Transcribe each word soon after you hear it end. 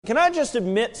Can I just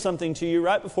admit something to you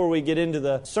right before we get into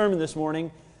the sermon this morning?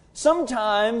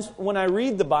 Sometimes when I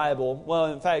read the Bible,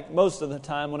 well, in fact, most of the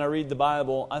time when I read the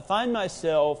Bible, I find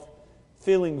myself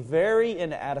feeling very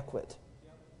inadequate.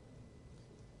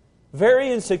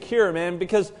 Very insecure, man,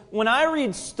 because when I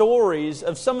read stories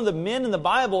of some of the men in the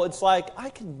Bible, it's like, I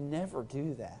could never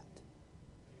do that.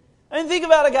 I mean, think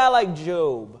about a guy like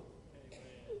Job.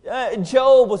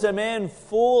 Job was a man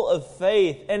full of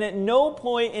faith, and at no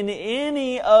point in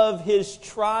any of his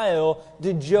trial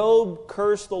did Job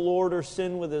curse the Lord or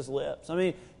sin with his lips. I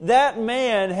mean, that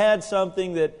man had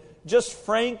something that, just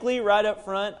frankly, right up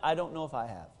front, I don't know if I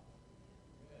have.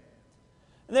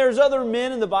 And there's other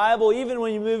men in the Bible, even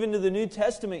when you move into the New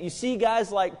Testament, you see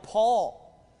guys like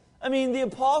Paul. I mean, the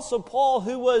Apostle Paul,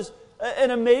 who was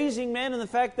an amazing man in the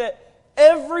fact that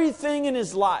everything in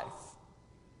his life,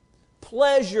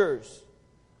 pleasures,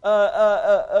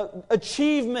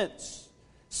 achievements,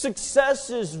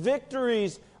 successes,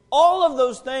 victories, all of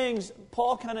those things,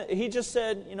 Paul he just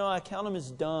said, I count them as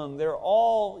dung. They're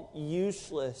all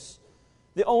useless.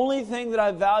 The only thing that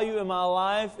I value in my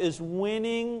life is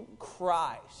winning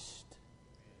Christ.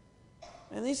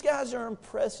 And these guys are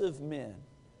impressive men.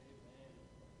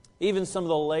 Even some of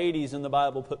the ladies in the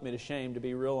Bible put me to shame, to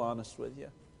be real honest with you.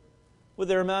 With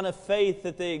their amount of faith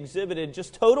that they exhibited,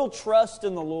 just total trust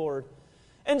in the Lord.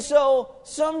 And so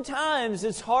sometimes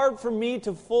it's hard for me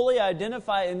to fully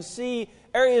identify and see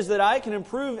areas that I can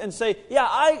improve and say, yeah,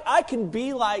 I can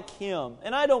be like him.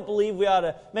 And I don't believe we ought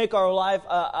to make our life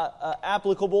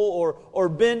applicable or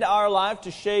bend our life to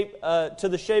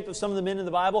the shape of some of the men in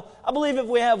the Bible. I believe if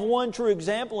we have one true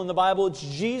example in the Bible, it's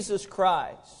Jesus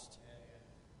Christ.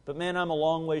 But man, I'm a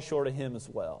long way short of him as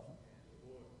well.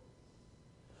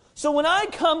 So when I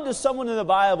come to someone in the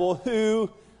Bible who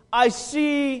I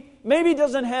see maybe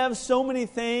doesn't have so many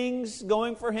things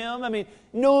going for him, I mean,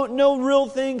 no real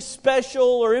thing special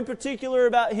or in particular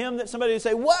about him that somebody would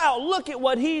say, wow, look at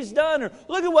what he's done, or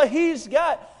look at what he's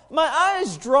got. My eye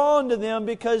is drawn to them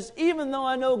because even though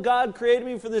I know God created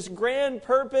me for this grand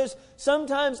purpose,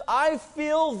 sometimes I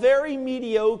feel very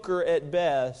mediocre at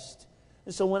best.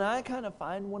 And so when I kind of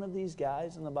find one of these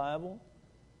guys in the Bible,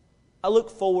 I look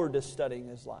forward to studying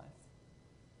his life.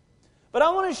 But I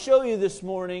want to show you this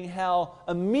morning how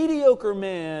a mediocre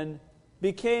man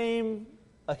became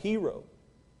a hero.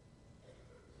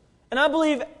 And I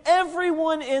believe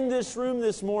everyone in this room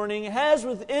this morning has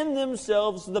within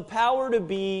themselves the power to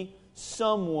be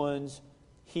someone's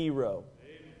hero.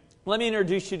 Amen. Let me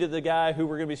introduce you to the guy who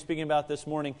we're going to be speaking about this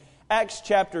morning. Acts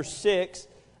chapter 6.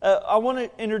 I want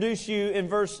to introduce you in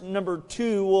verse number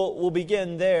 2. We'll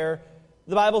begin there.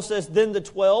 The Bible says, Then the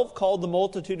 12 called the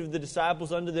multitude of the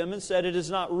disciples unto them and said, It is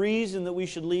not reason that we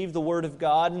should leave the word of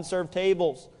God and serve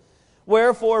tables.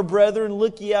 Wherefore, brethren,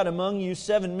 look ye out among you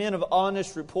 7 men of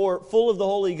honest report, full of the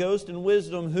Holy Ghost and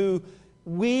wisdom, who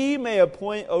we may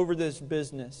appoint over this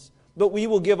business. But we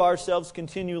will give ourselves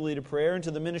continually to prayer and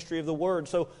to the ministry of the word.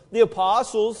 So the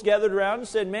apostles gathered around and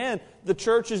said, man, the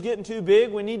church is getting too big.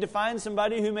 We need to find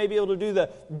somebody who may be able to do the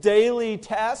daily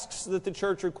tasks that the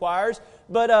church requires.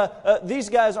 But these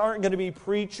guys aren't going to be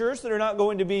preachers. They're not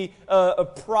going to be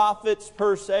prophets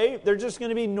per se. They're just going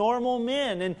to be normal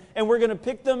men. And we're going to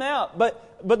pick them out. But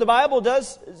the Bible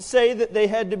does say that they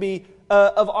had to be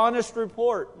of honest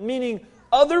report, meaning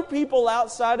other people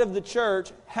outside of the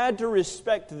church had to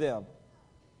respect them.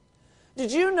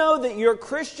 Did you know that your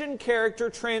Christian character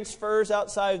transfers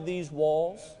outside these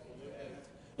walls?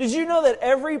 Did you know that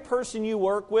every person you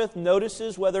work with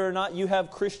notices whether or not you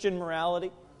have Christian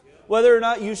morality? Whether or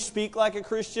not you speak like a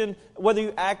Christian, whether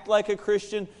you act like a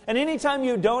Christian. And anytime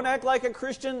you don't act like a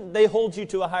Christian, they hold you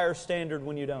to a higher standard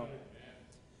when you don't.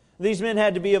 These men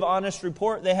had to be of honest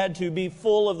report. They had to be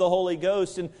full of the Holy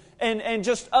Ghost. And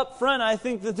just up front, I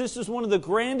think that this is one of the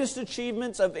grandest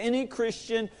achievements of any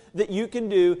Christian that you can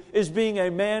do, is being a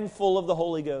man full of the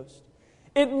Holy Ghost.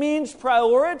 It means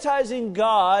prioritizing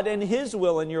God and His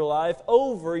will in your life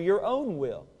over your own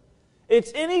will.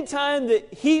 It's any time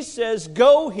that He says,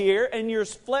 go here, and your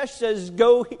flesh says,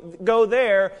 go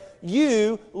there,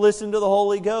 you listen to the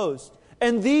Holy Ghost.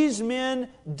 And these men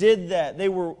did that. They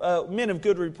were men of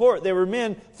good report. They were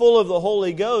men full of the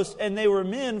Holy Ghost, and they were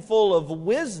men full of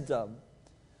wisdom.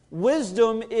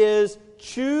 Wisdom is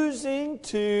choosing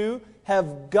to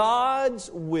have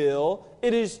God's will.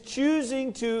 It is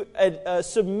choosing to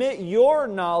submit your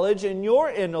knowledge and your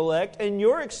intellect and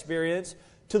your experience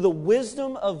to the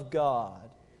wisdom of God.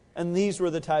 And these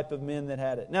were the type of men that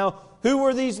had it. Now, who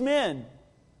were these men?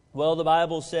 Well, the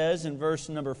Bible says in verse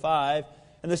number 5,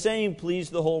 And the saying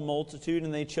pleased the whole multitude,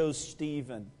 and they chose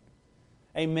Stephen,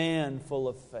 a man full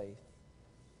of faith.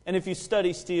 And if you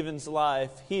study Stephen's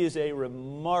life, he is a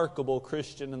remarkable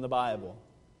Christian in the Bible.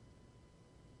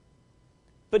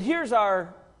 But here's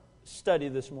our study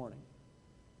this morning.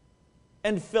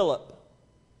 And Philip,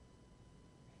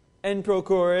 and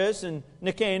Prochorus, and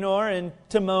Nicanor, and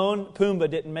Timon, Pumbaa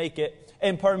didn't make it,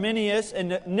 and Parmenius,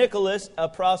 and Nicholas, a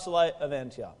proselyte of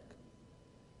Antioch.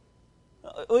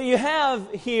 Well, you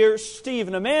have here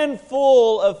Stephen, a man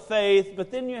full of faith, but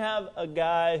then you have a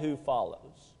guy who follows.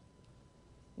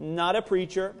 Not a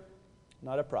preacher,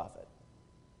 not a prophet.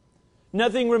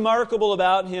 Nothing remarkable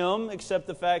about him except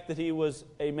the fact that he was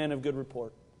a man of good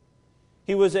report.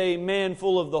 He was a man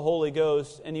full of the Holy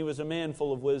Ghost, and he was a man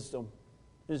full of wisdom.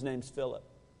 His name's Philip.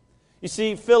 You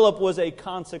see, Philip was a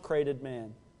consecrated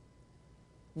man.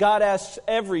 God asks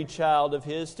every child of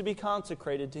His to be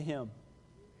consecrated to Him.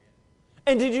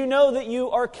 And did you know that you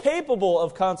are capable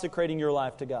of consecrating your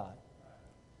life to God?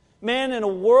 Man, in a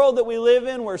world that we live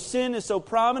in where sin is so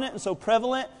prominent and so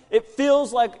prevalent, it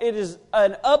feels like it is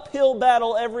an uphill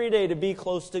battle every day to be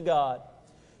close to God.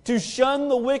 To shun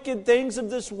the wicked things of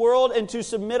this world and to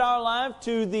submit our life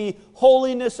to the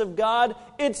holiness of God,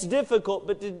 it's difficult.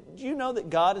 But did you know that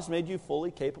God has made you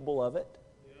fully capable of it?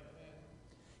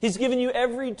 He's given you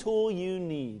every tool you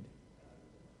need.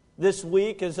 This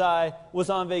week, as I was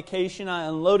on vacation, I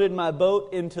unloaded my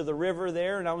boat into the river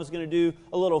there, and I was going to do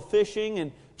a little fishing.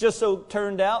 And just so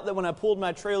turned out that when I pulled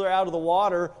my trailer out of the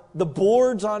water, the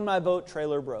boards on my boat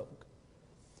trailer broke.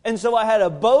 And so I had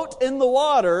a boat in the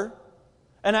water,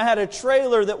 and I had a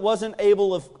trailer that wasn't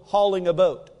able of hauling a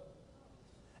boat.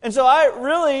 And so I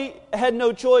really had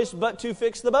no choice but to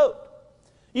fix the boat.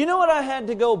 You know what I had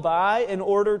to go buy in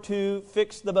order to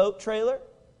fix the boat trailer?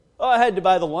 Oh, I had to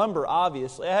buy the lumber,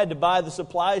 obviously. I had to buy the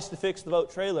supplies to fix the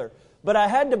boat trailer. But I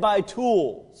had to buy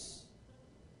tools.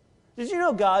 Did you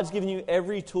know God's given you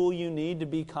every tool you need to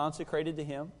be consecrated to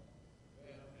Him?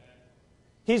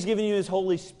 He's given you His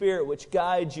Holy Spirit, which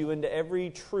guides you into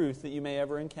every truth that you may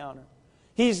ever encounter.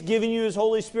 He's given you His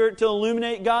Holy Spirit to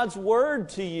illuminate God's Word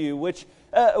to you, which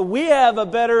we have a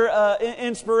better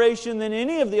inspiration than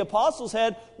any of the apostles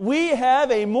had. We have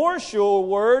a more sure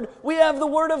Word. We have the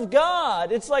Word of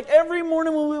God. It's like every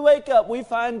morning when we wake up, we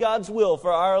find God's will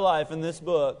for our life in this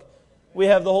book. We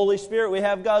have the Holy Spirit, we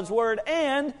have God's Word,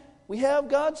 and we have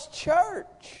God's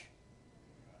church.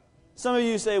 Some of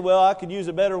you say, well, I could use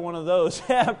a better one of those.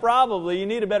 Yeah, probably. You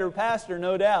need a better pastor,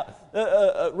 no doubt.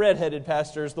 A red-headed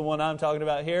pastor is the one I'm talking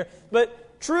about here.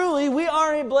 But truly, we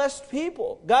are a blessed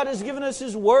people. God has given us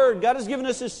His Word. God has given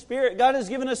us His Spirit. God has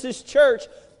given us His church.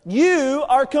 You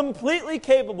are completely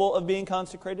capable of being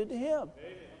consecrated to Him.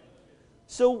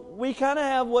 So we kind of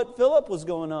have what Philip was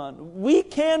going on. We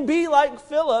can be like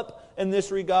Philip in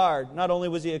this regard. Not only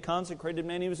was he a consecrated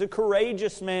man, he was a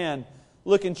courageous man.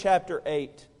 Look in chapter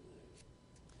 8.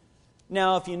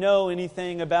 Now, if you know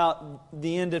anything about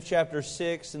the end of chapter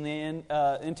 6 and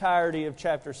the entirety of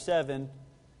chapter 7,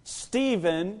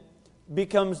 Stephen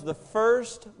becomes the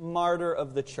first martyr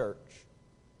of the church.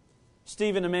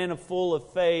 Stephen, a man full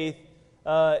of faith,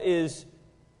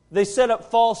 they set up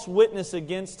false witness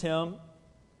against him,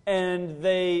 and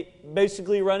they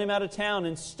basically run him out of town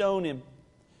and stone him.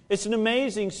 It's an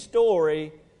amazing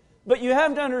story. But you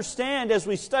have to understand, as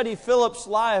we study Philip's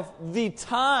life, the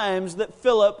times that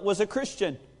Philip was a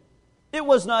Christian. It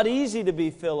was not easy to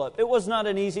be Philip. It was not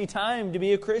an easy time to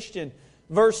be a Christian.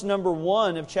 Verse number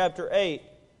 1 of chapter 8.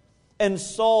 And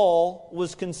Saul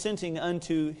was consenting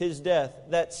unto his death.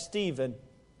 That's Stephen.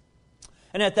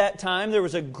 And at that time there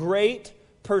was a great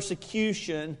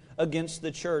persecution against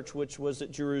the church which was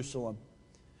at Jerusalem.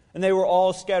 And they were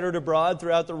all scattered abroad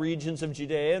throughout the regions of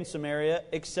Judea and Samaria,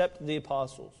 except the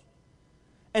apostles.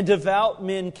 And devout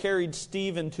men carried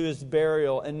Stephen to his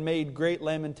burial and made great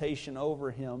lamentation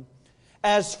over him.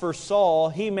 As for Saul,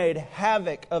 he made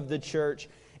havoc of the church,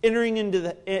 entering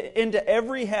into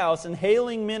every house and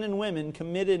hailing men and women,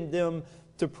 committed them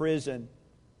to prison.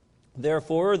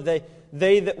 Therefore, they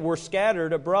that were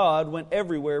scattered abroad went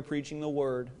everywhere preaching the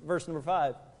word. Verse number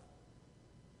 5.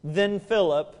 Then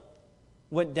Philip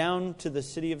went down to the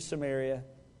city of Samaria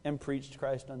and preached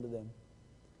Christ unto them.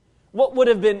 What would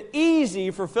have been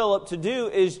easy for Philip to do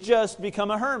is just become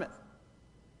a hermit.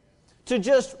 To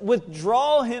just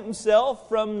withdraw himself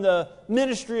from the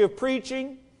ministry of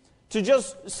preaching. To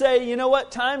just say, you know what,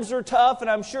 times are tough and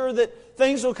I'm sure that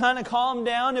things will kind of calm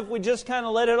down if we just kind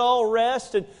of let it all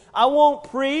rest. And I won't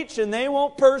preach and they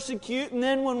won't persecute. And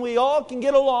then when we all can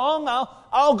get along,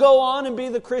 I'll go on and be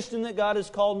the Christian that God has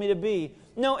called me to be.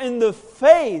 No, in the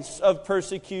face of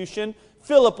persecution,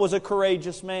 Philip was a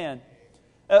courageous man.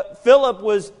 Philip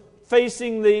was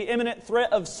facing the imminent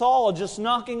threat of Saul just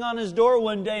knocking on his door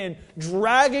one day and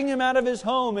dragging him out of his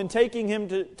home and taking him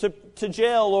to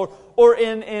jail, or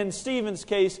in Stephen's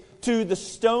case, to the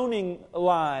stoning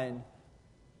line.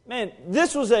 Man,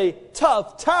 this was a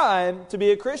tough time to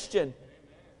be a Christian.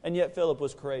 And yet Philip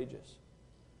was courageous.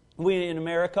 We in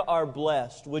America are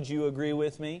blessed. Would you agree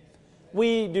with me?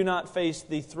 We do not face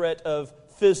the threat of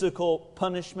physical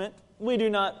punishment. We do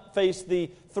not face the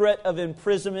threat of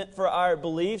imprisonment for our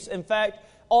beliefs. In fact,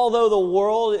 although the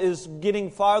world is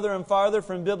getting farther and farther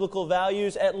from biblical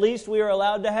values, at least we are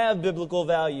allowed to have biblical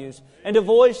values and to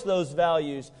voice those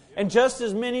values. And just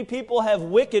as many people have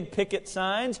wicked picket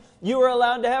signs, you are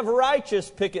allowed to have righteous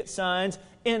picket signs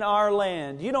in our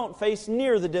land. You don't face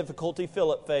near the difficulty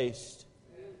Philip faced.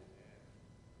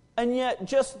 And yet,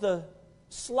 just the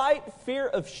slight fear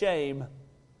of shame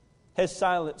has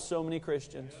silenced so many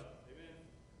Christians.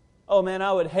 Oh man,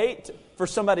 I would hate for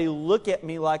somebody to look at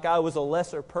me like I was a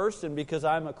lesser person because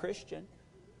I'm a Christian.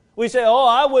 We say, oh,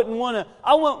 I wouldn't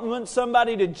want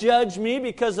somebody to judge me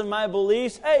because of my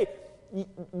beliefs. Hey,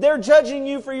 they're judging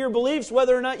you for your beliefs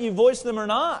whether or not you voice them or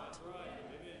not.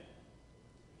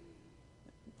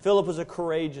 Philip was a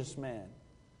courageous man.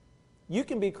 You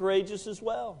can be courageous as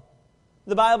well.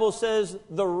 The Bible says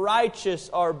the righteous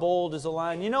are bold as a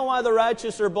lion. You know why the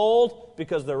righteous are bold?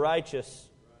 Because they're righteous.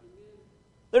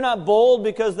 They're not bold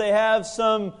because they have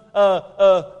some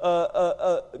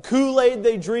Kool-Aid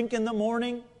they drink in the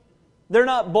morning. They're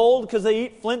not bold because they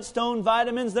eat Flintstone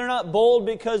vitamins. They're not bold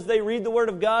because they read the Word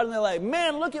of God and they're like,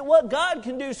 man, look at what God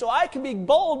can do, so I can be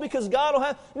bold because God will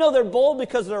have... No, they're bold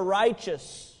because they're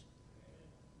righteous.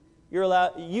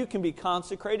 You can be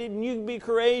consecrated and you can be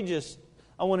courageous.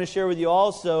 I want to share with you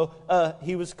also,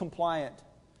 he was compliant.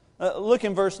 Look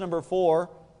in verse number 4.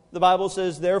 The Bible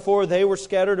says, therefore they were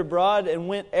scattered abroad and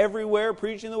went everywhere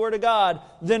preaching the Word of God.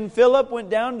 Then Philip went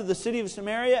down to the city of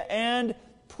Samaria and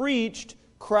preached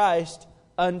Christ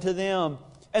unto them.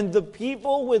 And the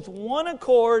people with one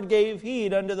accord gave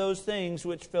heed unto those things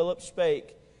which Philip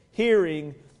spake,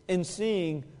 hearing and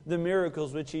seeing the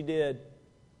miracles which he did.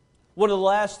 One of the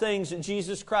last things that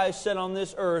Jesus Christ said on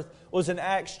this earth was in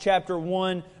Acts chapter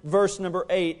 1, verse number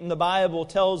 8. And the Bible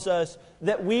tells us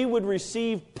that we would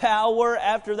receive power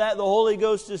after that the Holy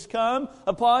Ghost is come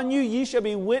upon you. Ye shall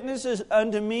be witnesses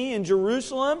unto me in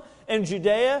Jerusalem and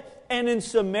Judea and in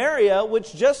Samaria,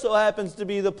 which just so happens to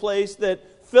be the place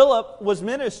that Philip was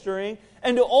ministering,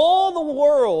 and to all the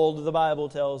world, the Bible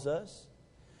tells us.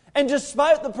 And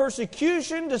despite the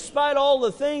persecution, despite all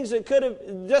the things that could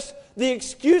have, just the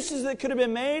excuses that could have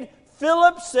been made,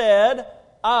 Philip said,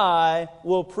 I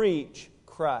will preach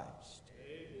Christ.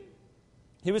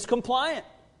 He was compliant.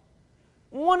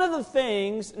 One of the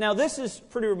things, now this is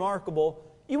pretty remarkable.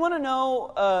 You want to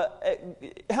know,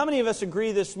 how many of us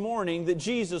agree this morning that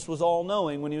Jesus was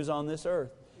all-knowing when He was on this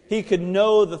earth? He could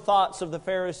know the thoughts of the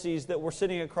Pharisees that were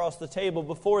sitting across the table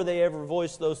before they ever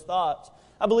voiced those thoughts.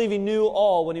 I believe He knew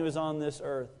all when He was on this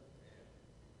earth.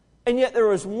 And yet there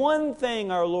was one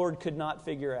thing our Lord could not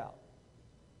figure out.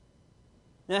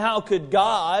 Now, how could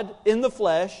God, in the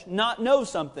flesh, not know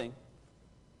something?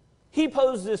 He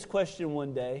posed this question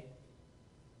one day,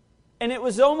 and it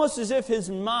was almost as if His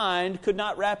mind could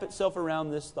not wrap itself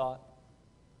around this thought.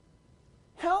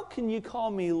 How can you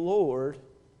call me Lord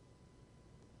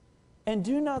and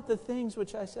do not the things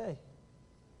which I say?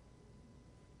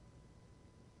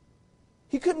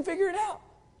 He couldn't figure it out.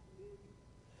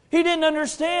 He didn't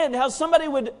understand how somebody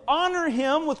would honor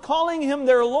Him with calling Him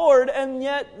their Lord, and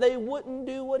yet they wouldn't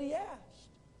do what He asked.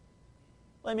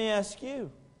 Let me ask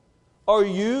you, are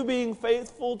you being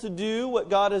faithful to do what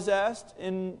God has asked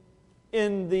in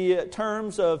the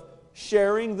terms of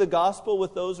sharing the gospel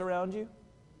with those around you?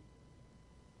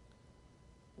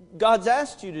 God's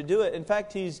asked you to do it. In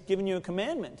fact, He's given you a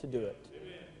commandment to do it.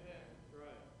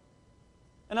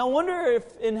 And I wonder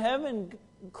if in heaven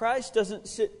Christ doesn't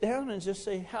sit down and just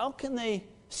say, how can they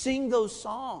sing those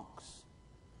songs?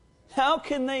 How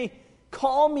can they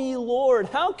call me Lord?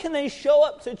 How can they show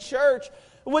up to church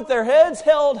with their heads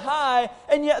held high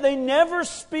and yet they never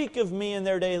speak of me in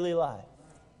their daily life?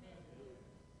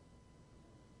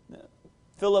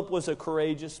 Philip was a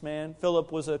courageous man. Philip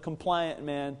was a compliant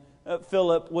man.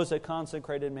 Philip was a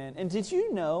consecrated man. And did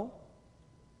you know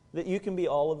that you can be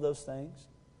all of those things?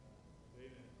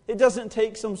 It doesn't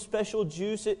take some special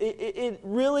juice. It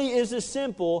really is as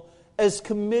simple as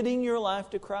committing your life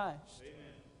to Christ. Amen.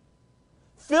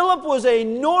 Philip was a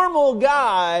normal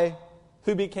guy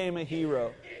who became a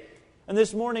hero. And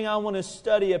this morning I want to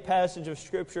study a passage of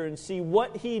Scripture and see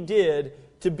what he did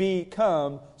to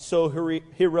become so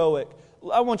heroic.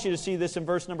 I want you to see this in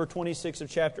verse number 26 of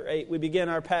chapter 8. We begin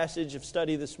our passage of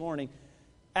study this morning.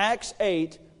 Acts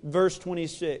 8, verse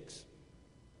 26.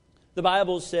 The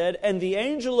Bible said, "And the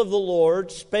angel of the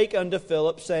Lord spake unto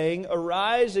Philip, saying,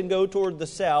 Arise and go toward the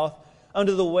south,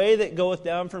 unto the way that goeth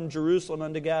down from Jerusalem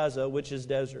unto Gaza, which is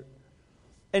desert.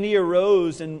 And he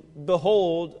arose and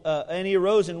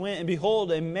went, and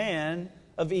behold, a man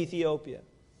of Ethiopia,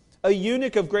 a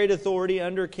eunuch of great authority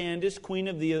under Candace, queen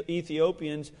of the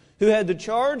Ethiopians, who had the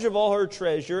charge of all her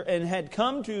treasure, and had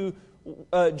come to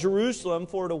Jerusalem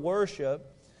for to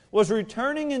worship, was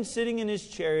returning and sitting in his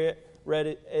chariot,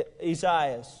 read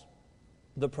Isaiah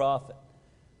the prophet.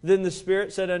 Then the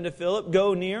Spirit said unto Philip,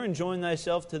 Go near and join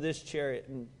thyself to this chariot.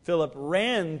 And Philip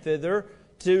ran thither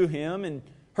to him, and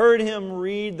heard him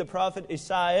read the prophet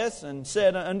Isaiah, and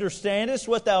said, Understandest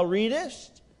what thou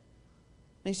readest?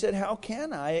 And he said, How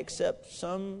can I, except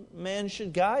some man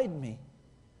should guide me?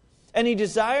 And he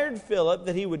desired Philip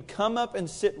that he would come up and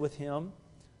sit with him.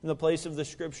 And the place of the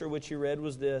scripture which he read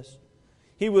was this: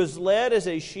 He was led as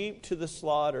a sheep to the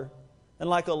slaughter, and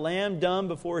like a lamb dumb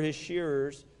before his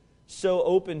shearers, so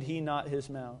opened he not his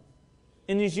mouth.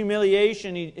 In his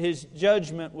humiliation his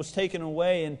judgment was taken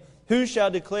away, and who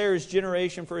shall declare his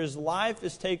generation? For his life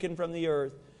is taken from the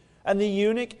earth. And the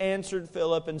eunuch answered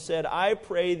Philip and said, I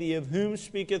pray thee, of whom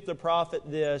speaketh the prophet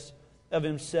this, of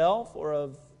himself or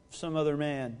of some other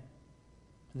man?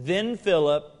 Then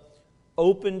Philip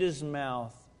opened his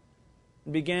mouth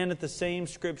and began at the same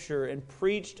scripture and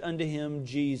preached unto him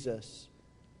Jesus.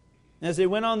 As they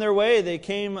went on their way, they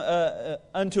came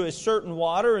unto a certain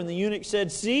water, and the eunuch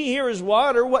said, See, here is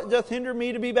water. What doth hinder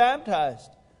me to be baptized?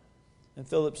 And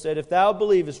Philip said, If thou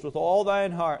believest with all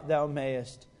thine heart, thou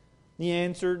mayest. He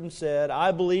answered and said,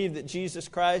 I believe that Jesus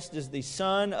Christ is the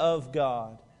Son of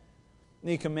God. And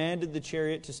he commanded the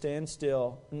chariot to stand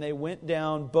still. And they went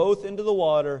down both into the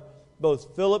water,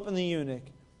 both Philip and the eunuch,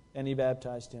 and he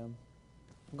baptized him.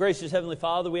 Gracious Heavenly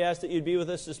Father, we ask that you'd be with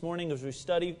us this morning as we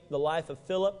study the life of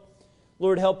Philip.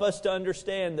 Lord, help us to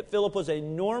understand that Philip was a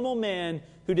normal man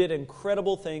who did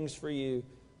incredible things for you.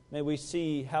 May we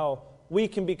see how we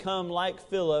can become like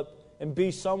Philip and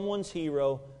be someone's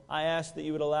hero. I ask that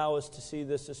you would allow us to see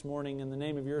this morning in the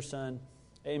name of your Son.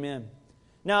 Amen.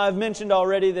 Now, I've mentioned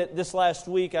already that this last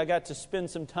week I got to spend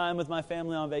some time with my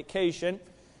family on vacation.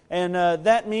 And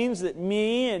that means that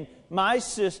me and my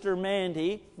sister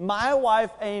Mandy, my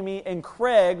wife Amy, and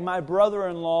Craig, my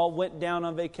brother-in-law, went down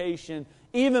on vacation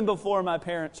even before my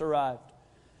parents arrived.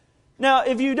 Now,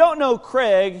 if you don't know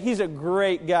Craig, he's a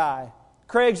great guy.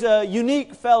 Craig's a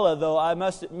unique fella, though, I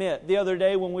must admit. The other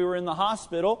day when we were in the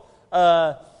hospital,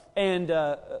 and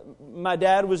my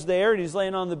dad was there, and he's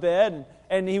laying on the bed,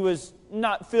 and he was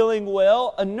not feeling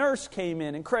well. A nurse came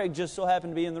in, and Craig just so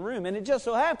happened to be in the room. And it just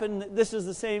so happened that this is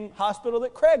the same hospital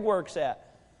that Craig works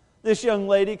at. This young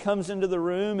lady comes into the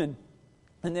room, and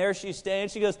there she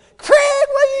stands. She goes, Craig,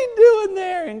 what are you doing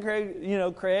there? And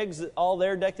Craig, Craig's all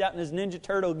there decked out in his Ninja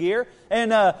Turtle gear.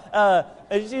 And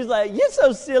she's like, you're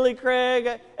so silly,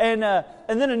 Craig. And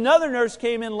then another nurse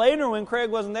came in later when Craig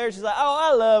wasn't there. She's like, oh,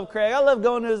 I love Craig. I love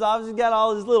going to his office. He's got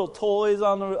all his little toys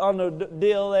on the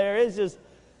deal there. It's just,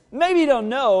 maybe you don't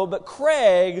know, but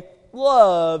Craig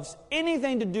loves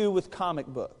anything to do with comic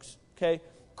books. Okay,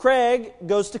 Craig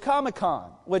goes to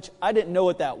Comic-Con, which I didn't know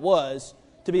what that was,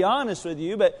 to be honest with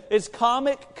you, but it's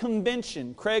comic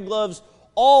convention. Craig loves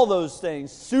all those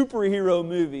things, superhero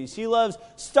movies. He loves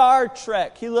Star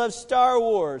Trek. He loves Star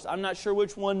Wars. I'm not sure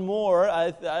which one more.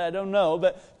 I don't know.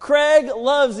 But Craig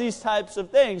loves these types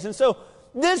of things. And so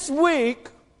this week,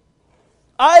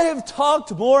 I have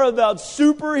talked more about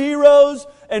superheroes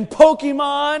and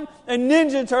Pokemon and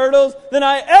Ninja Turtles than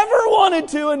I ever wanted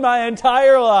to in my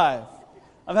entire life.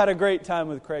 I've had a great time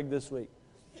with Craig this week.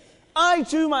 I,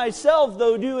 too, myself,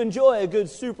 though, do enjoy a good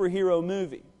superhero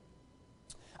movie.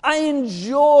 I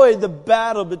enjoy the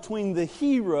battle between the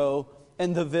hero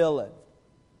and the villain.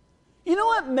 You know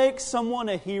what makes someone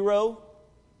a hero?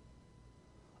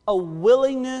 A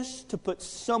willingness to put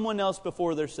someone else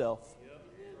before themselves.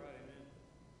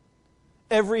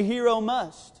 Every hero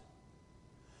must.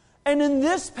 And in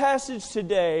this passage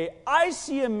today, I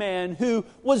see a man who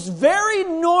was very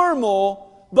normal,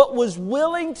 but was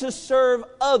willing to serve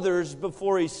others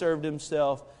before he served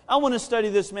himself. I want to study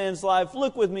this man's life.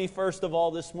 Look with me first of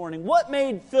all this morning. What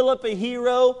made Philip a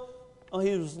hero? Well,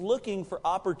 he was looking for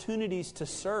opportunities to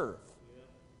serve.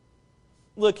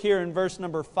 Look here in verse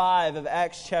number 5 of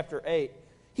Acts chapter 8.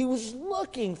 He was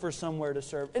looking for somewhere to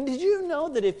serve. And did you know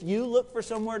that if you look for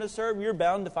somewhere to serve, you're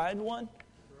bound to find one?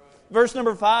 Verse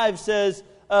number 5 says,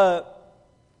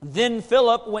 Then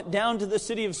Philip went down to the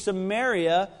city of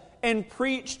Samaria and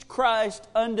preached Christ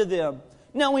unto them.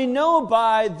 Now we know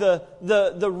by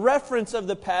the reference of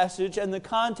the passage and the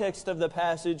context of the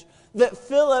passage that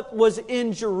Philip was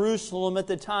in Jerusalem at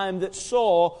the time that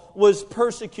Saul was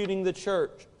persecuting the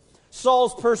church.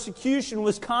 Saul's persecution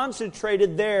was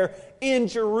concentrated there in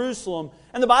Jerusalem.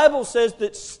 And the Bible says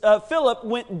that Philip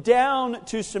went down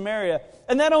to Samaria.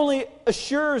 And that only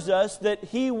assures us that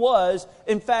he was,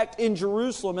 in fact, in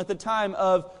Jerusalem at the time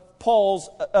of Paul's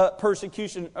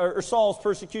persecution, or Saul's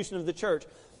persecution of the church.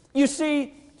 You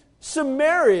see,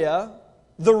 Samaria,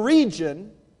 the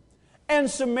region, and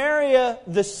Samaria,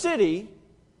 the city,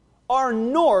 are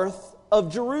north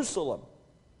of Jerusalem.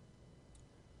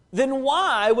 Then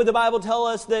why would the Bible tell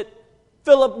us that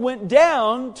Philip went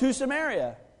down to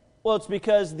Samaria? Well, it's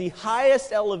because the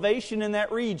highest elevation in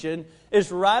that region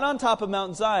is right on top of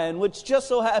Mount Zion, which just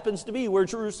so happens to be where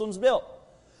Jerusalem's built.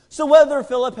 So whether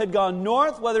Philip had gone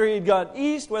north, whether he had gone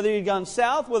east, whether he had gone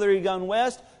south, whether he had gone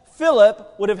west,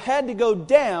 Philip would have had to go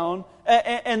down,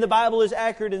 and the Bible is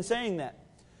accurate in saying that.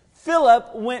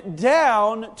 Philip went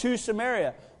down to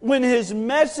Samaria. When his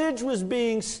message was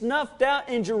being snuffed out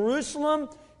in Jerusalem,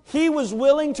 he was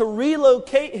willing to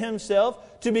relocate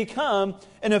himself to become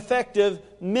an effective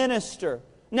minister.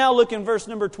 Now look in verse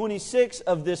number 26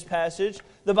 of this passage.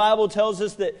 The Bible tells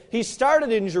us that he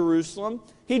started in Jerusalem.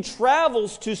 He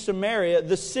travels to Samaria,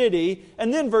 the city.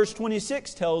 And then verse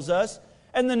 26 tells us,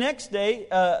 and the next day,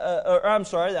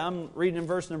 I'm reading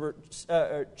in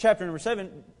chapter number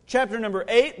 7. Chapter number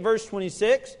 8, verse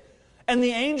 26. And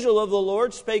the angel of the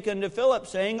Lord spake unto Philip,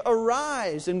 saying,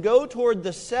 Arise, and go toward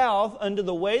the south unto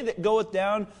the way that goeth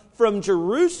down from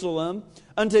Jerusalem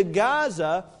unto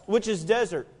Gaza, which is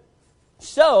desert.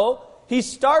 So, he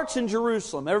starts in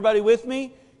Jerusalem. Everybody with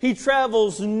me? He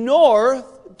travels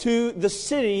north to the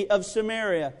city of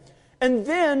Samaria. And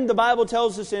then the Bible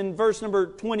tells us in verse number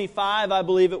 25, I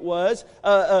believe it was,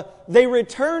 they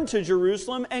return to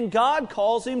Jerusalem and God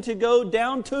calls him to go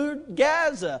down to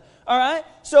Gaza. All right?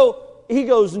 So he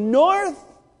goes north,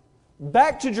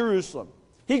 back to Jerusalem.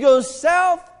 He goes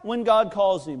south when God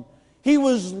calls him. He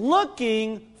was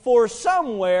looking for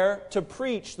somewhere to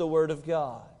preach the Word of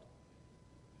God.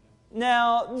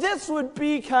 Now, this would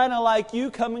be kind of like you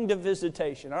coming to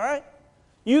visitation, all right?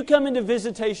 You come into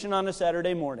visitation on a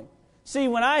Saturday morning. See,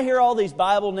 when I hear all these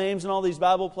Bible names and all these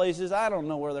Bible places, I don't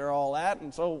know where they're all at,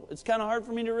 and so it's kind of hard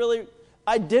for me to really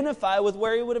identify with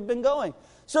where he would have been going.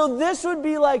 So this would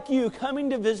be like you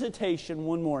coming to visitation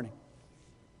one morning.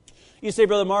 You say,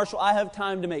 Brother Marshall, I have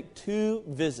time to make 2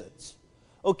 visits.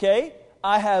 Okay,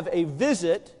 I have a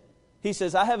visit. He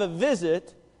says, I have a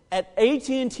visit at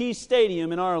AT&T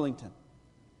Stadium in Arlington.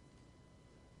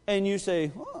 And you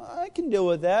say, well, I can deal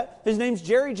with that. His name's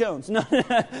Jerry Jones. No.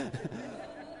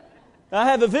 I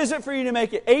have a visit for you to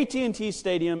make at AT&T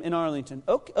Stadium in Arlington.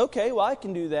 Okay, well, I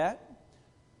can do that.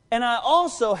 And I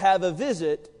also have a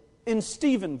visit in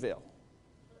Stephenville.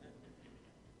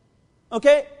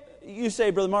 Okay? You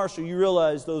say, Brother Marshall, you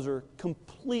realize those are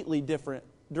completely different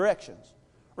directions,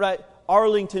 right?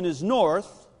 Arlington is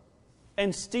north,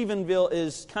 and Stephenville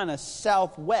is kind of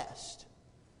southwest.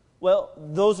 Well,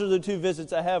 those are the 2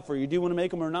 visits I have for you. Do you want to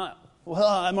make them or not? Well,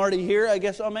 I'm already here. I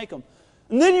guess I'll make them.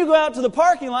 And then you go out to the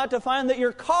parking lot to find that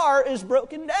your car is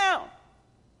broken down.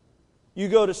 You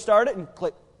go to start it and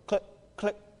click, click,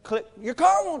 click, click. Your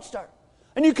car won't start.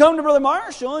 And you come to Brother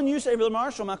Marshall and you say, Brother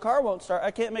Marshall, my car won't start.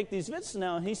 I can't make these visits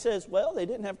now. And he says, well, they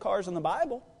didn't have cars in the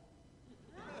Bible.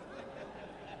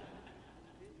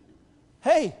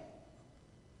 Hey,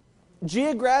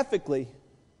 geographically,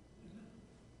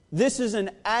 this is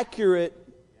an accurate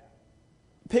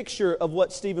picture of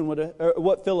what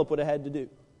Philip would have had to do.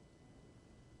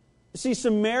 See,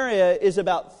 Samaria is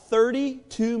about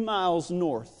 32 miles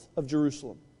north of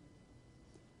Jerusalem.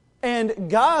 And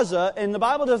Gaza, and the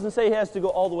Bible doesn't say he has to go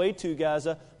all the way to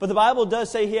Gaza, but the Bible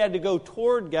does say he had to go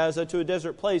toward Gaza to a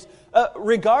desert place.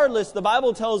 Regardless, the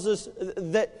Bible tells us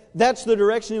that that's the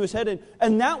direction he was headed.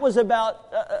 And that was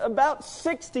about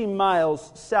 60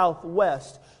 miles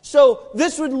southwest. So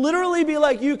this would literally be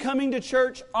like you coming to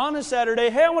church on a Saturday.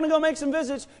 Hey, I want to go make some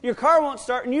visits. Your car won't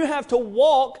start, and you have to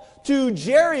walk to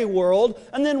Jerry World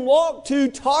and then walk to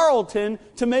Tarleton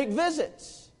to make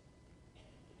visits.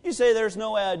 You say, there's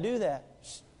no way I'd do that.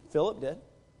 Philip did.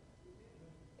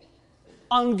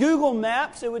 On Google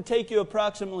Maps, it would take you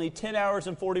approximately 10 hours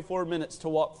and 44 minutes to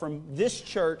walk from this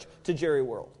church to Jerry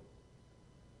World.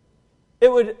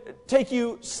 It would take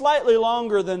you slightly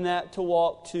longer than that to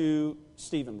walk to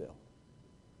Stephenville.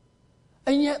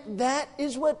 And yet that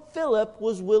is what Philip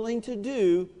was willing to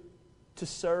do to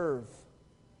serve.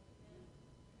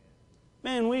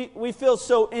 Man, we feel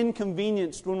so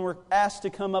inconvenienced when we're asked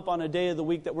to come up on a day of the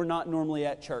week that we're not normally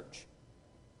at church.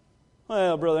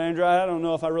 Well, Brother Andrew, I don't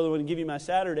know if I really want to give you my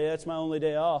Saturday. That's my only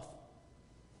day off.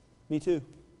 Me too.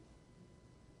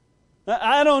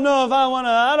 I don't know if I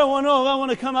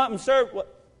want to come out and serve.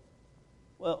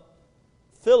 Well,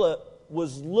 Philip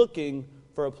was looking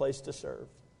for a place to serve.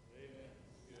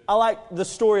 I like the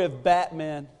story of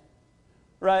Batman.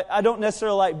 Right? I don't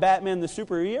necessarily like Batman the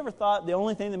superhero. You ever thought the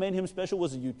only thing that made him special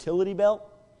was a utility belt?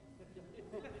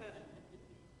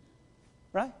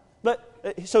 Right?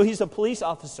 But so he's a police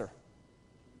officer.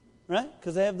 Right?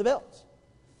 Because they have the belts.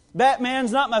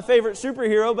 Batman's not my favorite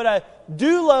superhero, but I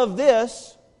do love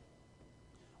this.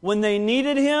 When they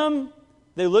needed him,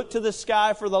 they looked to the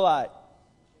sky for the light.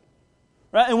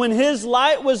 Right? And when his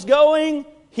light was going,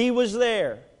 he was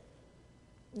there.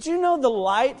 Do you know the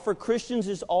light for Christians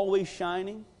is always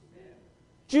shining?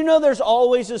 Do you know there's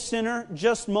always a sinner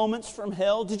just moments from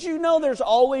hell? Did you know there's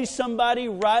always somebody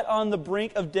right on the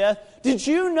brink of death? Did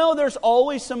you know there's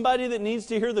always somebody that needs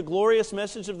to hear the glorious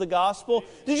message of the gospel?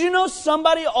 Did you know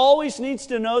somebody always needs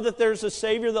to know that there's a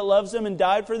Savior that loves them and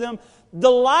died for them? The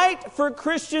light for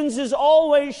Christians is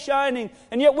always shining,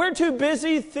 and yet we're too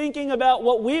busy thinking about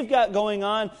what we've got going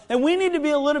on, and we need to be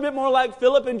a little bit more like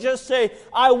Philip and just say,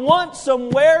 I want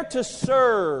somewhere to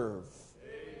serve,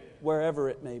 wherever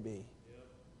it may be.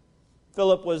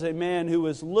 Philip was a man who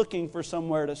was looking for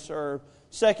somewhere to serve.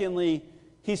 Secondly,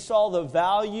 he saw the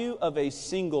value of a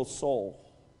single soul.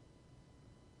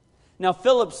 Now,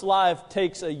 Philip's life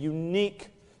takes a unique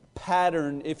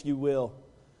pattern, if you will.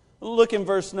 Look in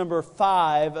verse number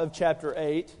 5 of chapter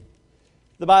 8.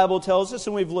 The Bible tells us,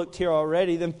 and we've looked here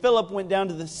already, then Philip went down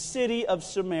to the city of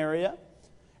Samaria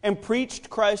and preached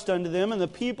Christ unto them, and the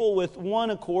people with one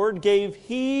accord gave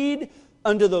heed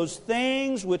unto those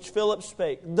things which Philip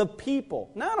spake. The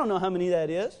people. Now, I don't know how many that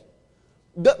is.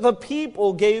 But the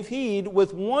people gave heed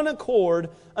with one accord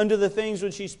unto the things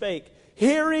which he spake,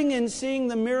 hearing and seeing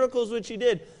the miracles which he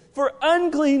did. For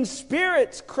unclean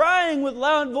spirits, crying with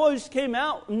loud voice, came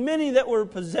out, many that were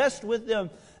possessed with them.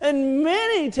 And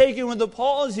many taken with the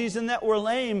palsies and that were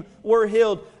lame were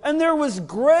healed. And there was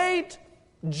great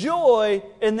joy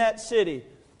in that city.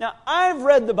 Now, I've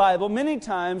read the Bible many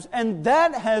times, and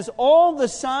that has all the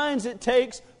signs it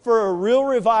takes for a real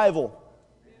revival.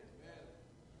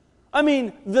 I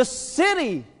mean, the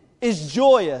city is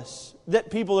joyous that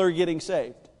people are getting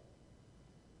saved.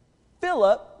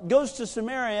 Philip goes to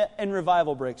Samaria and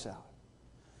revival breaks out.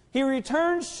 He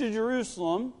returns to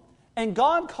Jerusalem and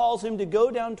God calls him to go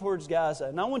down towards Gaza.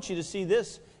 And I want you to see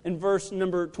this in verse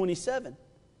number 27.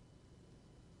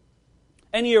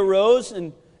 And he arose,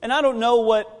 and I don't know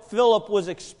what Philip was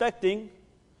expecting.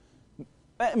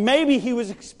 Maybe he was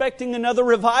expecting another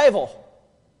revival.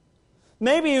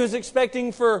 Maybe he was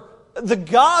expecting for the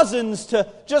Gazans to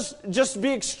just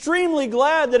be extremely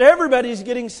glad that everybody's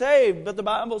getting saved. But the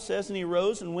Bible says, and he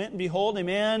rose and went, and behold,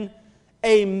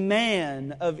 a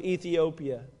man of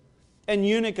Ethiopia, an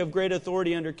eunuch of great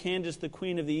authority under Candace, the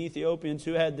queen of the Ethiopians,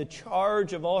 who had the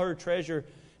charge of all her treasure,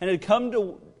 and had come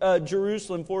to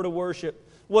Jerusalem for to worship,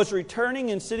 was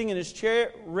returning and sitting in his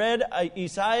chair, read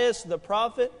Isaiah the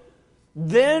prophet.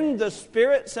 Then the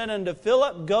Spirit said unto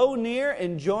Philip, go near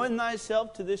and join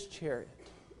thyself to this chariot.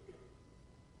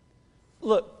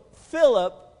 Look,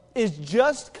 Philip is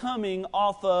just coming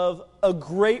off of a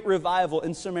great revival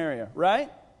in Samaria, right?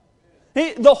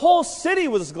 The whole city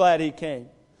was glad he came.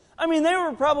 I mean, they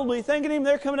were probably thanking him.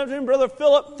 They're coming up to him, Brother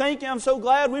Philip, thank you, I'm so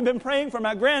glad. We've been praying for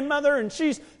my grandmother, and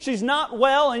she's not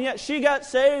well, and yet she got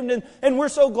saved, and we're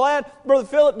so glad, Brother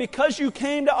Philip, because you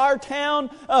came to our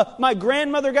town, my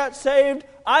grandmother got saved,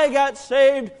 I got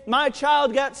saved, my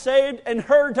child got saved, and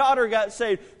her daughter got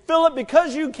saved. Philip,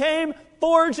 because you came,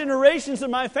 4 generations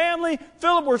of my family.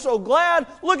 Philip, we're so glad.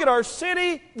 Look at our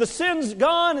city. The sin's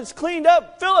gone. It's cleaned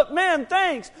up. Philip, man,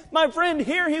 thanks. My friend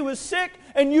here, he was sick,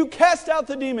 and you cast out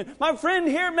the demon. My friend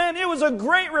here, man, it was a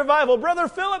great revival. Brother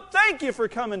Philip, thank you for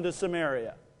coming to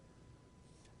Samaria.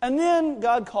 And then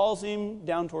God calls him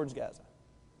down towards Gaza.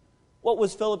 What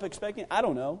was Philip expecting? I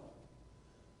don't know.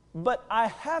 But I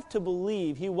have to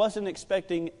believe he wasn't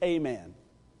expecting a man.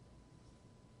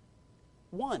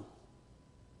 One.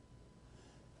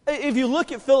 If you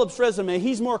look at Philip's resume,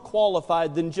 he's more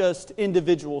qualified than just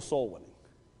individual soul winning.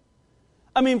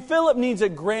 I mean, Philip needs a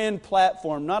grand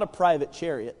platform, not a private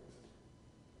chariot.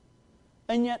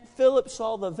 And yet Philip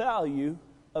saw the value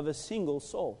of a single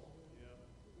soul.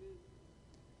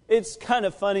 It's kind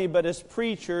of funny, but as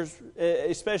preachers,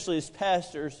 especially as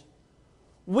pastors,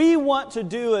 we want to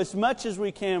do as much as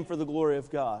we can for the glory of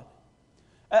God.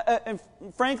 And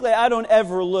frankly, I don't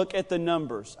ever look at the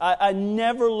numbers. I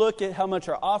never look at how much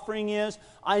our offering is.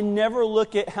 I never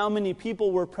look at how many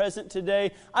people were present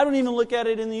today. I don't even look at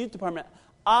it in the youth department.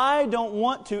 I don't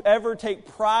want to ever take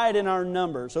pride in our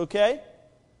numbers, okay?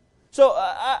 So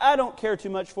I don't care too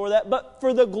much for that, but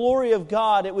for the glory of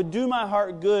God, it would do my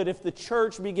heart good if the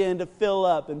church began to fill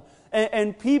up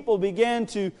and people began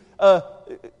to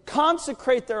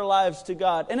consecrate their lives to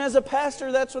God. And as a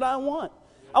pastor, that's what I want.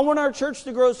 I want our church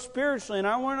to grow spiritually, and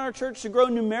I want our church to grow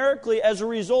numerically as a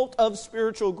result of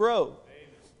spiritual growth.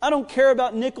 I don't care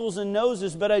about nickels and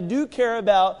noses, but I do care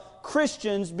about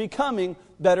Christians becoming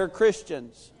better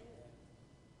Christians.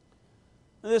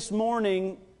 This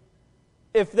morning,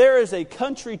 if there is a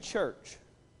country church,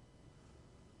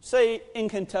 say in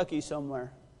Kentucky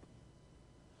somewhere,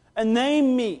 and they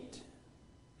meet,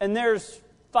 and there's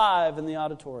 5 in the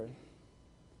auditorium,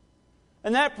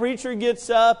 and that preacher gets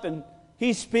up and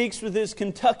he speaks with his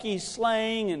Kentucky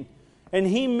slang, and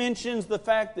he mentions the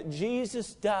fact that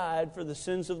Jesus died for the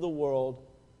sins of the world.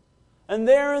 And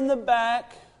there in the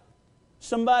back,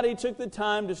 somebody took the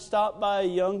time to stop by a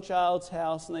young child's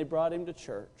house and they brought him to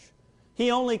church.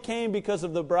 He only came because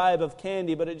of the bribe of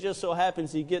candy, but it just so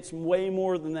happens he gets way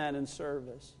more than that in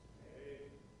service.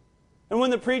 And when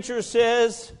the preacher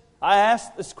says, I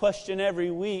ask this question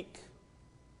every week,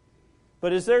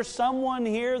 but is there someone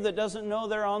here that doesn't know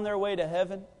they're on their way to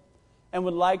heaven and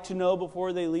would like to know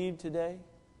before they leave today?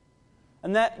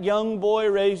 And that young boy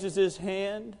raises his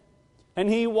hand and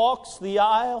he walks the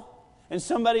aisle, and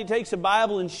somebody takes a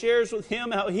Bible and shares with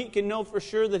him how he can know for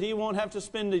sure that he won't have to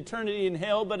spend eternity in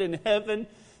hell but in heaven.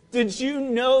 Did you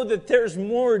know that there's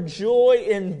more joy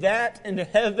in that in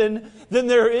heaven than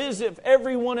there is if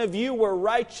every one of you were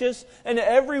righteous and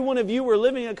every one of you were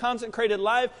living a consecrated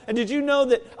life? And did you know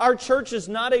that our church is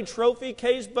not a trophy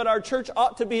case, but our church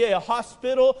ought to be a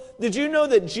hospital? Did you know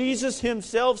that Jesus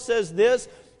Himself says this?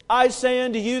 I say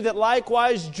unto you that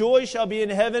likewise joy shall be in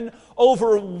heaven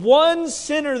over one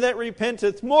sinner that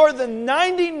repenteth, more than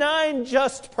 99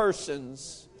 just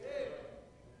persons.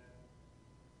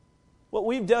 What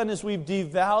we've done is we've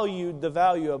devalued the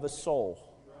value of a soul.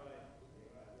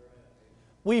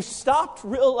 We've stopped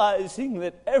realizing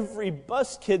that every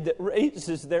bus kid that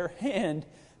raises their hand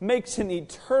makes an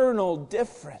eternal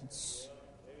difference.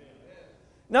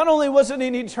 Not only was it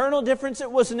an eternal difference,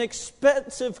 it was an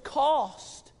expensive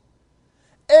cost.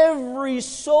 Every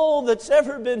soul that's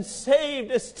ever been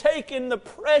saved has taken the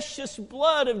precious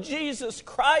blood of Jesus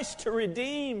Christ to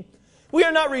redeem. We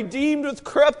are not redeemed with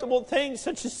corruptible things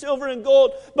such as silver and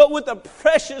gold, but with the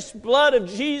precious blood of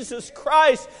Jesus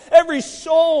Christ. Every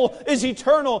soul is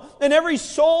eternal, and every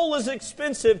soul is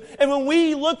expensive. And when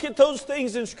we look at those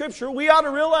things in Scripture, we ought to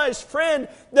realize, friend,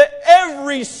 that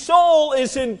every soul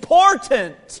is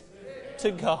important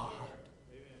to God.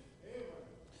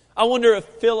 I wonder if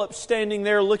Philip, standing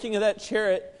there looking at that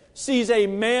chariot, sees a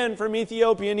man from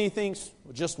Ethiopia and he thinks,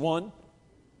 well, just one?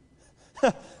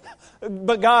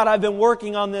 But God, I've been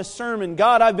working on this sermon.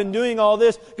 God, I've been doing all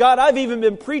this. God, I've even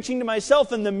been preaching to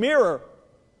myself in the mirror.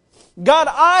 God,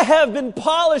 I have been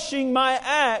polishing my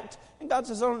act. And God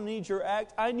says, I don't need your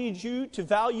act. I need you to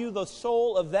value the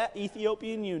soul of that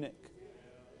Ethiopian eunuch.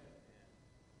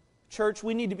 Church,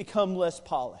 we need to become less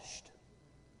polished.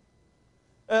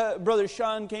 Brother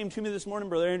Sean came to me this morning.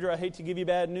 Brother Andrew, I hate to give you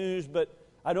bad news, but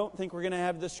I don't think we're going to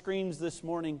have the screens this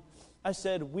morning. I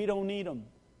said, we don't need them.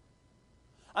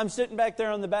 I'm sitting back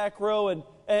there on the back row,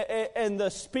 and the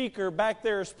speaker back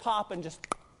there is popping just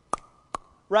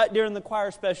right during the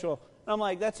choir special. And I'm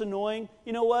like, that's annoying.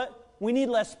 You know what? We need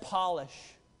less polish.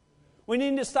 We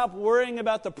need to stop worrying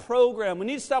about the program. We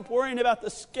need to stop worrying about the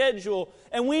schedule.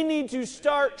 And we need to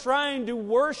start trying to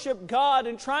worship God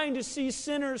and trying to see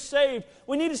sinners saved.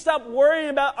 We need to stop worrying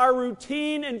about our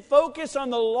routine and focus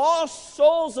on the lost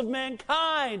souls of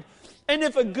mankind. And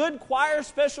if a good choir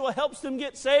special helps them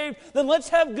get saved, then let's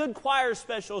have good choir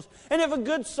specials. And if a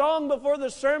good song before the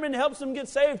sermon helps them get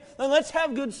saved, then let's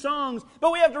have good songs.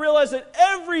 But we have to realize that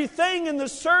everything in the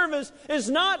service is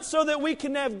not so that we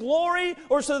can have glory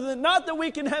or so that not that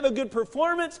we can have a good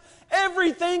performance.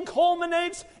 Everything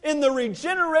culminates in the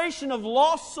regeneration of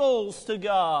lost souls to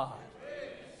God.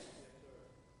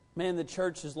 Man, the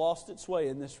church has lost its way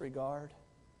in this regard.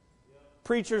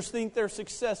 Preachers think they're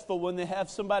successful when they have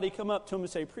somebody come up to them and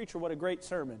say, preacher, what a great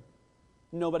sermon.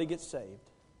 Nobody gets saved.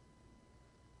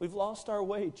 We've lost our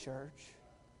way, church.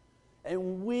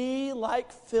 And we,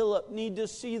 like Philip, need to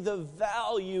see the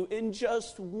value in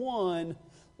just one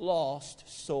lost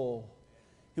soul.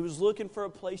 He was looking for a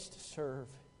place to serve.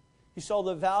 He saw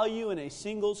the value in a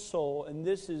single soul, and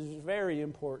this is very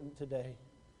important today.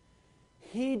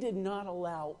 He did not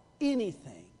allow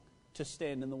anything to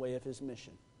stand in the way of his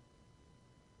mission.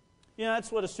 You know,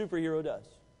 that's what a superhero does.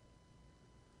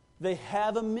 They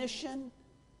have a mission,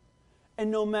 And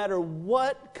no matter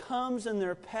what comes in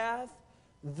their path,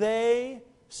 they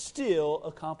still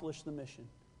accomplish the mission.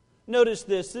 Notice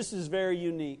this. This is very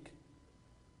unique.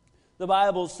 The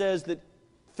Bible says that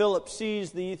Philip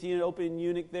sees the Ethiopian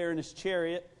eunuch there in his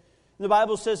chariot. The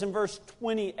Bible says in verse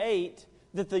 28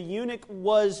 that the eunuch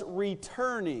was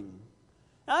returning.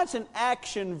 Now that's an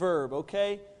action verb,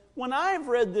 okay? When I've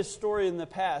read this story in the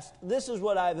past, this is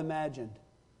what I've imagined.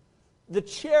 The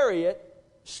chariot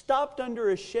stopped under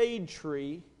a shade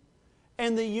tree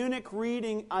and the eunuch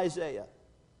reading Isaiah.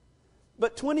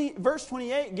 But verse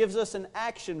 28 gives us an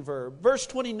action verb. Verse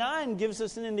 29 gives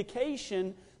us an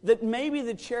indication that maybe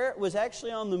the chariot was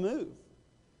actually on the move.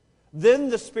 Then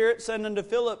the Spirit said unto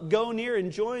Philip, Go near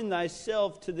and join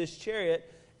thyself to this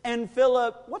chariot. And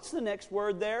Philip, what's the next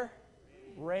word there?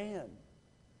 Ran.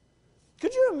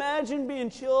 Could you imagine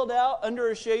being chilled out under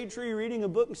a shade tree reading a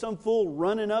book and some fool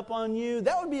running up on you?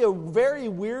 That would be a very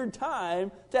weird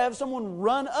time to have someone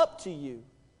run up to you.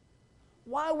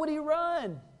 Why would he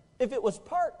run? If it was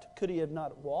parked, could he have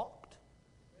not walked?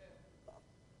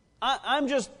 I'm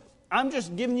just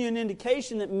giving you an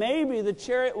indication that maybe the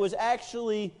chariot was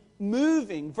actually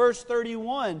moving. Verse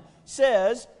 31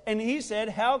 says, And he said,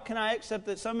 How can I accept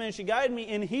that some man should guide me?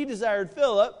 And he desired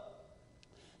Philip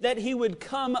that he would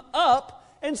come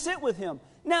up and sit with him.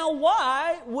 Now,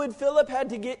 why would Philip had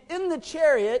to get in the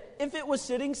chariot if it was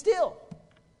sitting still?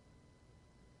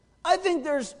 I think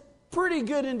there's pretty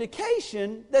good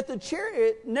indication that the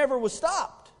chariot never was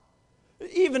stopped.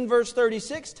 Even verse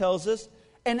 36 tells us,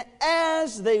 And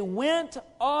as they went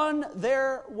on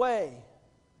their way.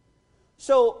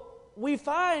 So we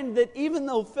find that even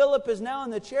though Philip is now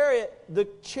in the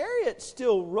chariot's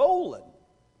still rolling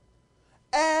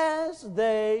as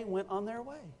they went on their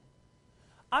way.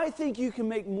 I think you can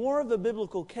make more of a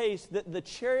biblical case that the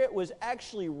chariot was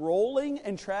actually rolling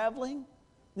and traveling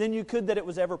than you could that it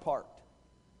was ever parked.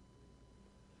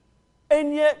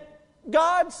 And yet,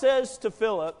 God says to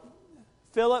Philip,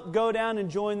 Philip, go down and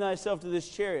join thyself to this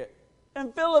chariot.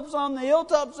 And Philip's on the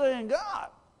hilltop saying, God,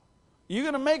 you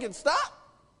going to make it stop?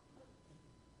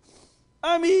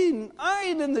 I mean, I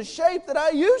ain't in the shape that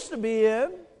I used to be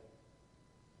in.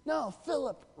 No,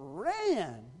 Philip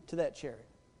ran to that chariot.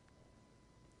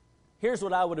 Here's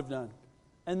what I would have done.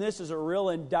 And this is a real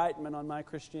indictment on my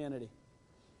Christianity.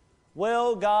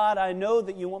 Well, God, I know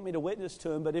that you want me to witness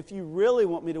to him, but if you really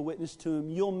want me to witness to him,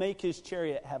 you'll make his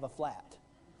chariot have a flat.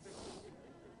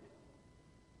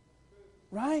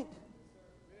 Right?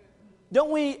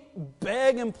 Don't we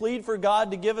beg and plead for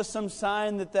God to give us some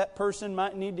sign that that person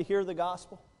might need to hear the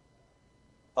gospel?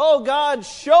 Oh, God,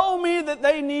 show me that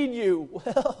they need you.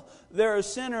 Well, they're a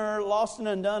sinner, lost and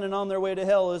undone, and on their way to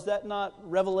hell. Is that not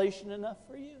revelation enough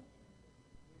for you?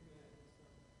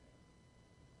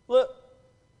 Look,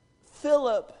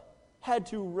 Philip had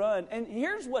to run. And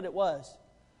here's what it was.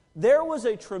 There was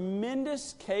a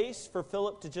tremendous case for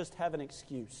Philip to just have an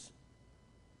excuse.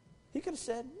 He could have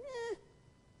said,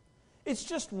 it's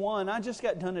just one. I just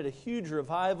got done at a huge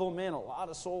revival. Man, a lot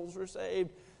of souls were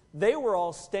saved. They were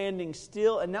all standing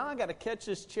still, and now I got to catch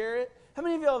this chariot. How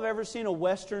many of y'all have ever seen a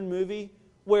Western movie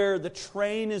where the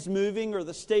train is moving or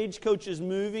the stagecoach is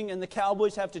moving and the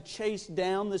cowboys have to chase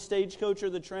down the stagecoach or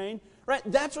the train? Right?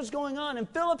 That's what's going on. And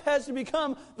Philip has to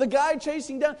become the guy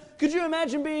chasing down. Could you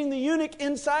imagine being the eunuch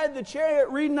inside the chariot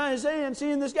reading Isaiah and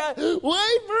seeing this guy, wait for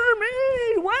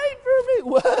me, wait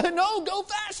for me. No, go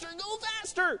faster, go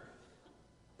faster.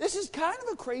 This is kind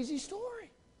of a crazy story.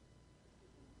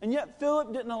 And yet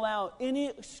Philip didn't allow any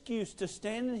excuse to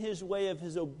stand in his way of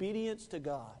his obedience to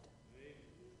God.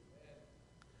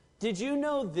 Did you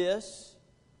know this?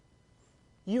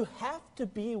 You have to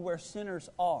be where sinners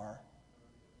are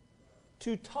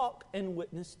to talk and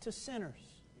witness to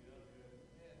sinners.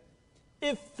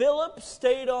 If Philip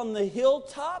stayed on the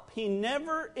hilltop, he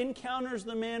never encounters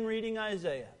the man reading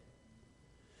Isaiah.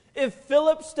 If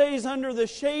Philip stays under the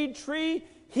shade tree,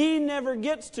 he never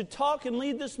gets to talk and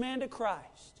lead this man to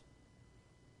Christ.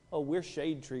 Oh, we're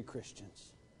shade tree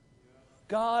Christians.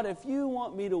 God, if you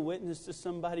want me to witness to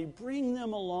somebody, bring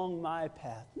them along my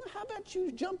path. Now, how about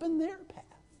you jump in their path?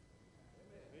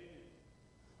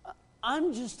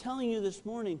 I'm just telling you this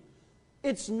morning,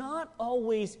 it's not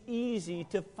always easy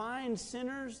to find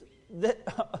sinners that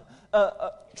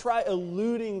try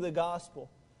eluding the gospel.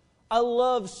 I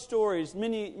love stories.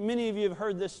 Many of you have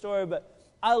heard this story, but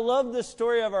I love the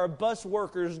story of our bus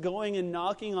workers going and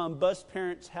knocking on bus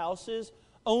parents' houses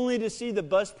only to see the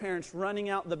bus parents running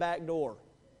out the back door.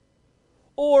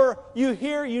 Or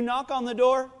you knock on the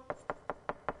door.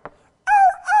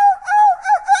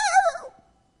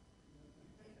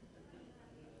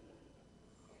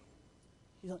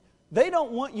 They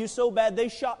don't want you so bad they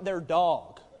shot their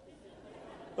dog.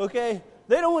 Okay?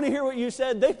 They don't want to hear what you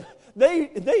said.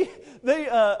 They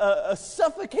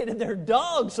suffocated their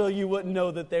dog so you wouldn't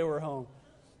know that they were home.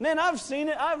 Man, I've seen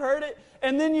it. I've heard it.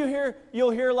 And then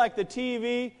you'll hear like the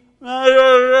TV,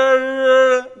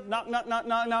 knock, knock, knock,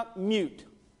 knock, knock, mute.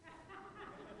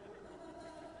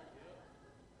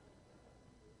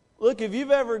 Look, if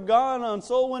you've ever gone on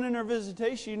soul winning or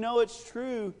visitation, you know it's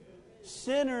true.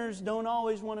 Sinners don't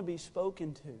always want to be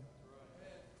spoken to.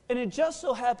 And it just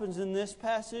so happens in this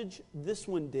passage, this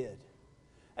one did.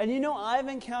 And you know, I've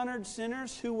encountered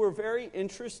sinners who were very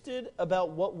interested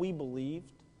about what we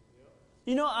believed.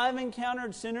 You know, I've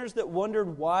encountered sinners that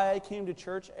wondered why I came to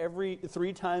church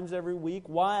 3 times every week,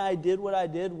 why I did what I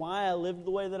did, why I lived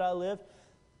the way that I lived.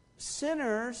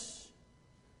 Sinners,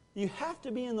 you have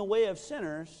to be in the way of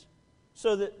sinners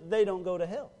so that they don't go to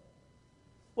hell.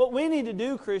 What we need to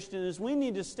do, Christian, is we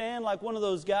need to stand like one of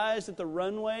those guys at the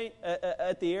runway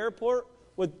at the airport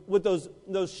with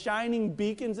those shining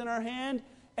beacons in our hand.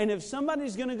 And if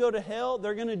somebody's going to go to hell,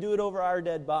 they're going to do it over our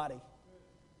dead body.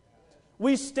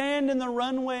 We stand in the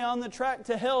runway on the track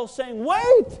to hell saying,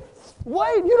 wait,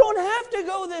 you don't have to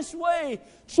go this way.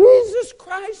 Jesus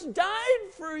Christ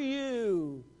died for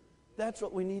you. That's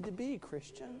what we need to be,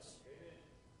 Christians.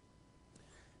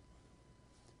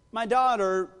 My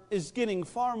daughter is getting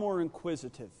far more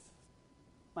inquisitive.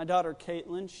 My daughter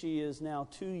Caitlin, she is now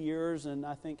 2 years and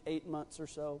I think 8 months or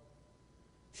so.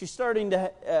 She's starting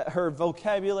to, her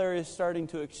vocabulary is starting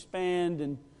to expand,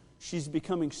 and she's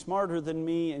becoming smarter than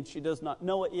me, and she does not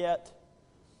know it yet.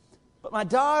 But my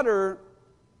daughter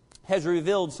has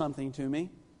revealed something to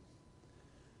me.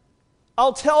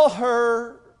 I'll tell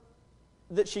her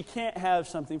that she can't have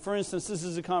something. For instance, this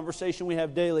is a conversation we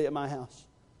have daily at my house.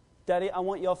 Daddy, I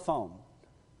want your phone.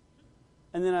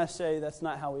 And then I say, that's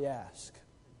not how we ask.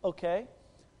 Okay.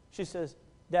 She says,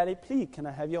 Daddy, please, can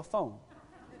I have your phone?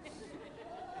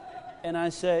 And I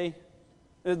say,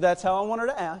 that's how I want her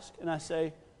to ask. And I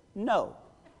say, no.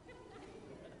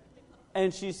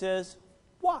 And she says,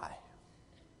 why?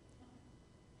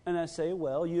 And I say,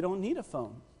 well, you don't need a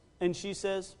phone. And she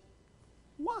says,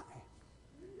 why?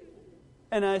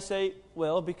 And I say,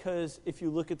 well, because if you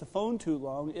look at the phone too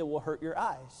long, it will hurt your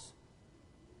eyes.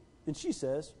 And she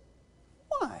says,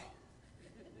 why?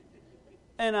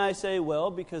 And I say, well,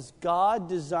 because God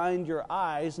designed your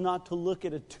eyes not to look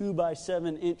at a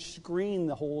 2x7-inch screen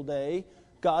the whole day.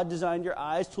 God designed your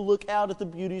eyes to look out at the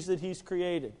beauties that He's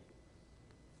created.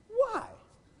 Why?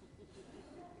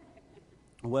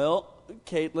 Well,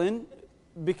 Caitlin,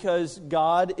 because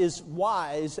God is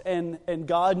wise and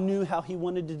God knew how He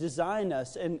wanted to design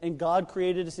us, and God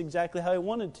created us exactly how He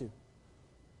wanted to.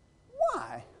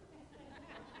 Why?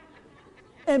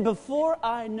 And before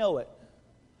I know it,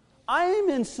 I am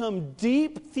in some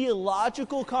deep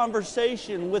theological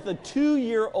conversation with a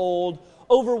 2-year-old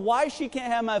over why she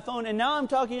can't have my phone, and now I'm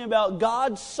talking about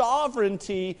God's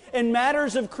sovereignty in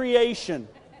matters of creation.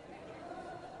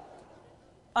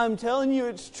 I'm telling you,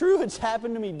 it's true. It's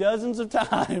happened to me dozens of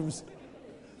times.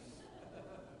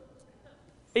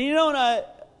 And you know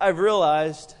what I've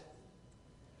realized?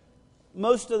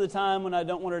 Most of the time when I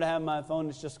don't want her to have my phone,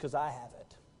 it's just because I have it.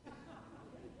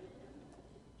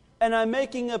 And I'm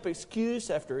making up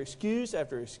excuse after excuse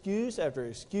after excuse after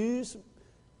excuse.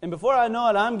 And before I know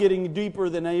it, I'm getting deeper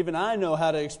than even I know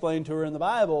how to explain to her in the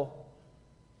Bible.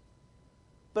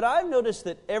 But I've noticed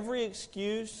that every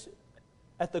excuse,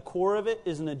 at the core of it,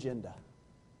 is an agenda.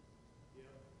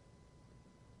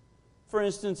 For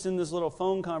instance, in this little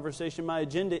phone conversation, my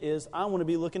agenda is I want to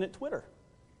be looking at Twitter.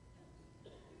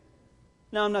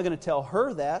 Now, I'm not going to tell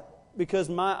her that because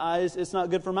my eyes, it's not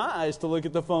good for my eyes to look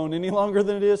at the phone any longer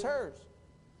than it is hers.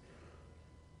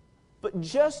 But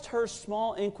just her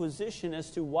small inquisition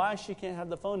as to why she can't have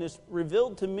the phone has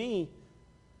revealed to me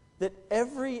that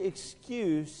every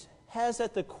excuse has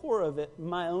at the core of it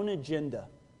my own agenda.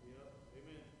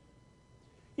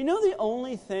 You know the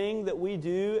only thing that we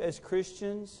do as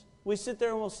Christians, we sit there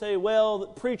and we'll say, well, the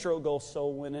preacher will go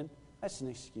soul winning. That's an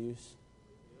excuse.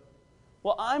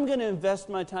 Well, I'm going to invest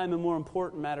my time in more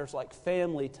important matters like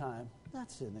family time.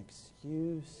 That's an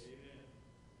excuse.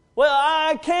 Well,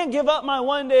 I can't give up my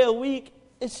one day a week.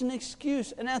 It's an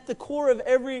excuse. And at the core of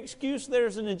every excuse,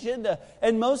 there's an agenda.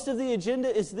 And most of the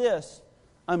agenda is this.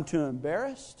 I'm too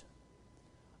embarrassed.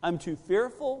 I'm too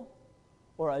fearful.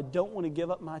 Or I don't want to give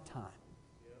up my time.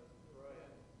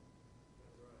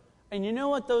 And you know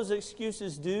what those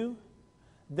excuses do?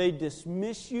 They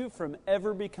dismiss you from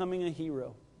ever becoming a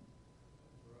hero.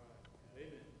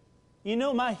 You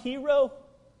know my hero?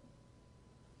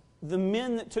 The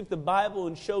men that took the Bible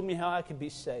and showed me how I could be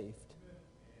saved.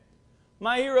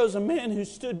 My hero is a man who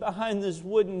stood behind this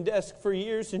wooden desk for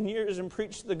years and years and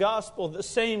preached the gospel, the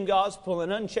same gospel,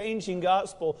 an unchanging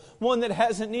gospel, one that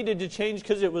hasn't needed to change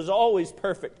because it was always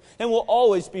perfect and will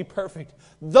always be perfect.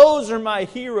 Those are my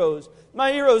heroes.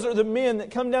 My heroes are the men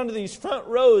that come down to these front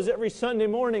rows every Sunday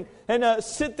morning and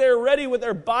sit there ready with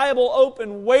their Bible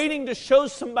open, waiting to show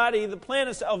somebody the plan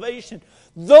of salvation.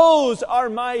 Those are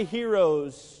my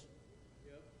heroes.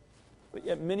 But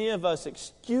yet many of us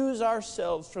excuse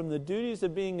ourselves from the duties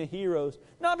of being a hero,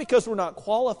 not because we're not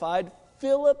qualified.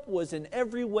 Philip was in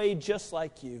every way just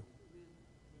like you.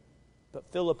 But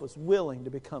Philip was willing to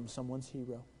become someone's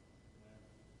hero.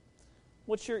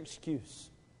 What's your excuse?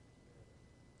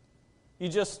 You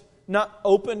just not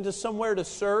open to somewhere to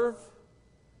serve?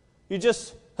 You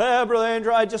just, hey, Brother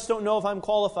Andrew, I just don't know if I'm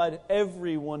qualified.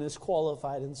 Everyone is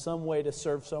qualified in some way to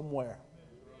serve somewhere.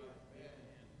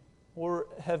 Or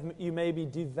have you maybe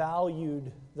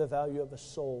devalued the value of a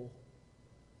soul?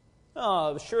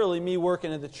 Oh, surely me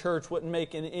working at the church wouldn't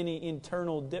make any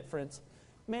internal difference.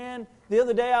 Man, the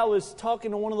other day I was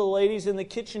talking to one of the ladies in the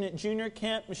kitchen at junior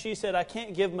camp, and she said, I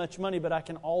can't give much money, but I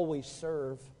can always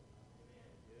serve.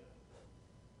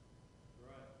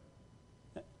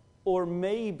 Or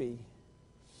maybe,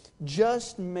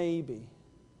 just maybe,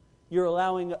 you're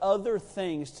allowing other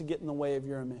things to get in the way of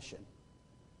your mission.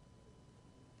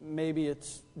 Maybe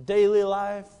it's daily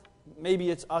life.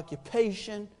 Maybe it's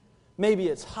occupation. Maybe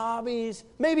it's hobbies.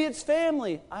 Maybe it's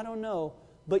family. I don't know.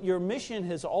 But your mission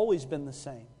has always been the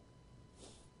same.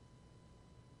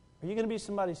 Are you going to be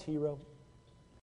somebody's hero?